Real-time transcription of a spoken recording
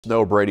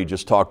Snow Brady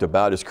just talked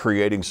about is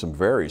creating some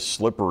very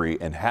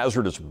slippery and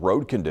hazardous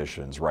road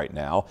conditions right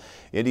now.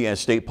 Indiana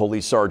State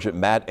Police Sergeant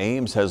Matt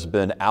Ames has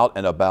been out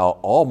and about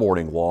all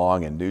morning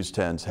long, and News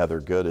 10's Heather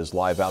Good is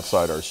live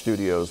outside our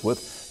studios with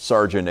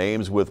Sergeant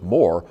Ames with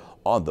more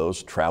on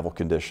those travel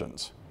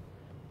conditions.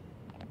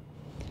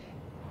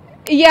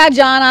 Yeah,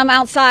 John, I'm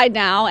outside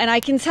now, and I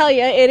can tell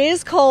you it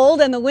is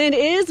cold and the wind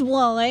is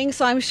blowing,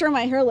 so I'm sure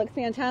my hair looks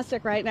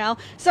fantastic right now.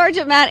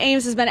 Sergeant Matt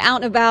Ames has been out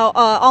and about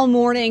all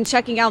morning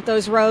checking out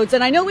those roads,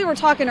 and I know we were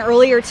talking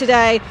earlier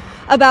today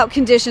about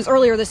conditions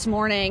earlier this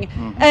morning.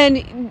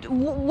 And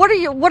what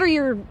are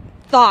your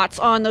thoughts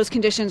on those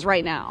conditions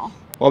right now?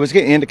 Well, I was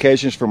getting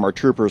indications from our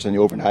troopers in the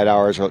overnight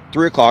hours. At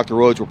 3 o'clock, the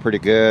roads were pretty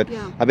good.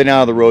 Yeah. I've been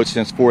out on the road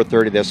since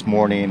 4:30 this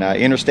morning.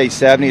 Interstate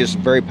 70 is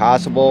very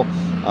possible.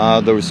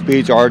 Those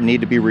speeds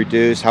need to be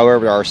reduced.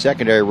 However, our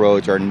secondary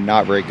roads are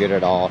not very good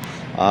at all.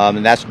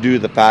 And that's due to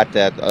the fact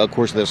that, of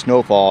course, of the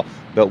snowfall,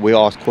 but we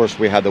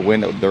have the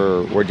wind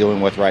that we're dealing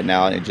with right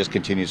now, and it just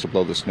continues to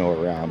blow the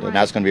snow around. Right. And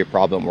that's going to be a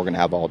problem we're going to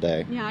have all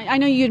day. Yeah, I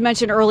know you had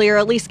mentioned earlier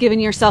at least giving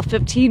yourself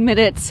 15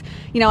 minutes,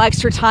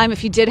 extra time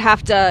if you did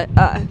have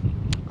to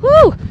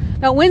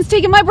that wind's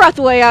taking my breath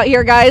away out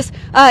here, guys.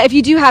 If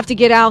you do have to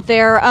get out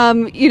there,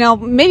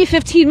 maybe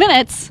 15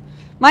 minutes.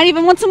 Might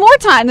even want some more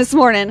time this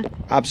morning.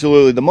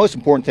 Absolutely. The most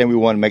important thing we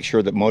want to make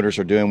sure that motors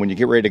are doing when you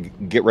get ready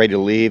to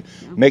leave,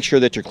 make sure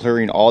that you're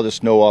clearing all the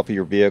snow off of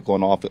your vehicle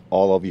and off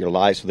all of your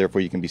lights, so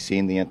therefore you can be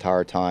seen the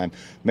entire time.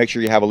 Make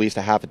sure you have at least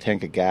a half a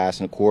tank of gas,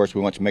 and of course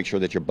we want to make sure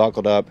that you're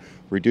buckled up,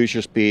 reduce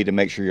your speed, and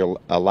make sure you're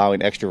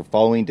allowing extra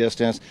following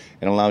distance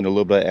and allowing a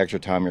little bit of extra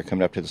time when you're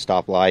coming up to the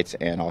stop lights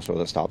and also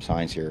the stop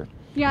signs here.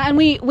 Yeah, and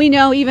we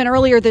know even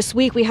earlier this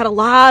week we had a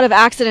lot of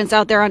accidents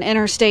out there on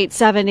Interstate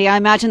 70. I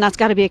imagine that's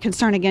got to be a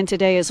concern again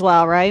today as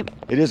well, right?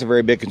 It is a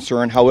very big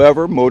concern.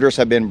 However, motorists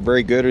have been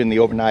very good in the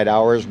overnight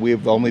hours.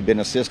 We've only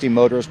been assisting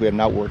motorists. We have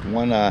not worked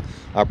one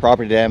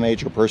property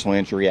damage or personal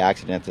injury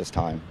accident at this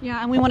time.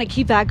 Yeah, and we want to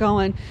keep that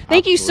going.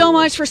 Thank you so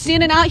much for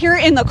standing out here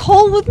in the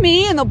cold with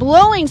me and the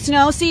blowing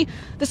snow. See,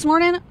 this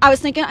morning I was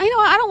thinking, I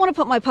don't want to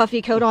put my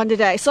puffy coat on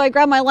today, so I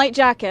grabbed my light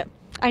jacket.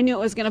 I knew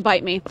it was going to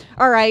bite me.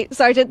 All right,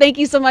 Sergeant, thank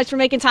you so much for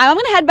making time. I'm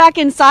going to head back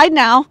inside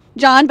now.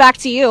 John, back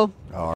to you.